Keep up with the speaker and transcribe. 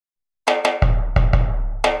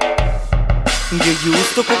You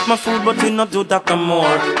used to cook my food, but you not do that no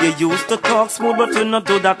more. You used to talk smooth, but you not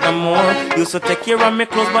do that no more. Used to take care of me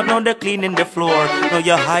clothes, but now they're cleaning the floor. Now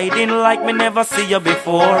you're hiding like me never see you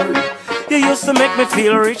before. You used to make me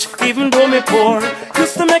feel rich, even though me poor.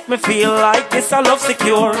 Used to make me feel like this I love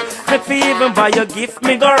secure. Make me even buy a gift,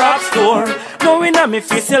 me go rob store. Knowing that me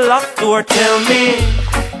face you locked door. Tell me,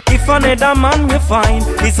 if another man you find,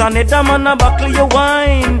 is another man a buckle your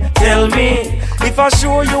wine. Tell me, if I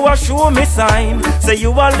show you a show me sign. Say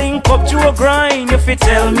you a link up to a grind. If you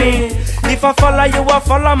tell me, if I follow you a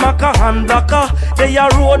follow Maka hand blocker. They a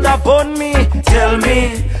road upon me. Tell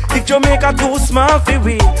me, if Jamaica too small for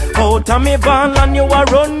we, out of me van and you a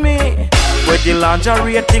run me. Where the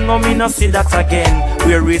lingerie thing, oh me no see that again.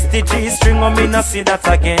 Where is the G-string, oh me no see that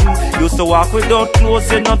again. Used to walk without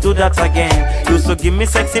clothes, you not do that again. Used to give me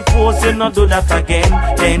sexy pose, you not do that again.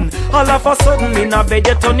 Then all of a sudden in a bed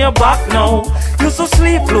you turn your back now. Used to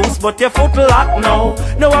sleep loose but your foot locked now.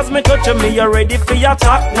 Now as me touch me you're ready for your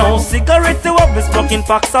attack now. Cigarette you have me smoking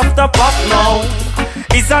packs after pack now.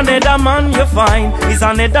 Is another man you find, is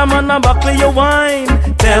another man a buckle your wine.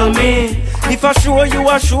 Tell me, if I show you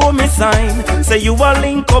a show me sign. Say you a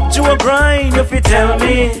link up to a grind. If you tell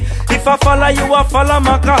me, if I follow you a follow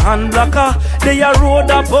Maka hand blocker. They a road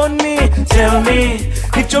upon me. Tell me,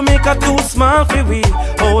 if Jamaica too small for we,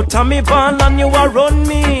 out of me van and you a run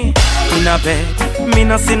me. In a bed, me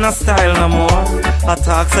no see no style no more. I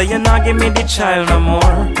talk so you not give me the child no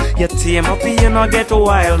more. You tame up you not get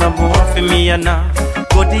wild no more. For me you not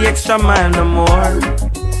go the extra mile no more.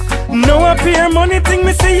 No appear money thing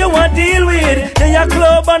me say you a deal with. They a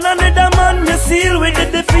club and another man me seal with.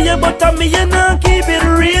 It the fear but a me you not keep it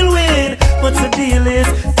real with. What's the deal is,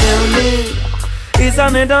 tell me, is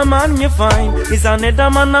another man you find, is another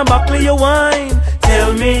man a buckle your wine.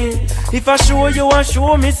 Tell me, if I show you a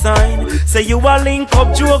show me sign. Say you a link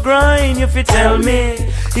up to a grind. If you tell me,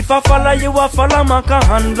 if I follow you a follow Maka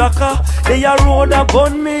hand blocker. They a road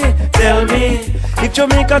upon me. Tell me, if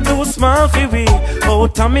Jamaica too small for we,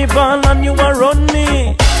 out of me van and you a run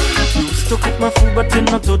me. Used to cook my food but you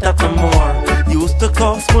not do that no more. Used to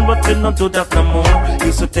talk smooth but you not do that no more.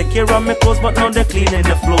 Used to take care of me clothes but now they're cleaning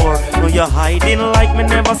the floor. Now you're hiding like me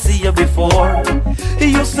never see you before. You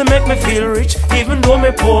used to make me feel rich even though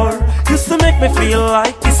me poor. Used to make me feel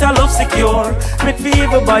like this I love secure. Make me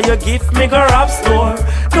even buy a gift, me go rob store.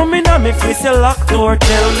 Now me not me face you locked door.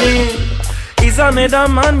 Tell me, is another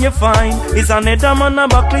man you find, is another man a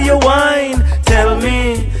buckle your wine. Tell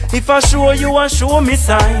me, if I show you a show me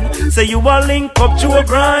sign. Say you a link up to a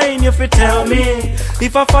grind. If you tell me,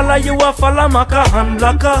 if I follow you a follow Maka hand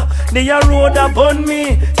blocker. They a road upon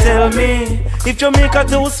me. Tell me, if Jamaica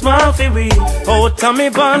too small for we, out of me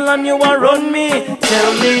van and you a run me.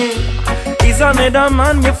 Tell me, is another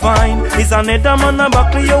man you find, is another man a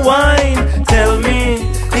buckle your wine. Tell me,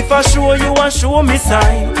 if I show you a show me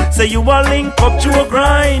sign. Say you a link up to a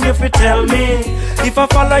grind. If you tell me, if I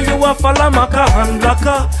follow you a follow Maka hand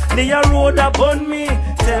blocker. They a road upon me.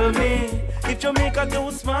 Tell me, if Jamaica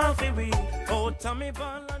too small for we, out of me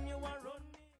van.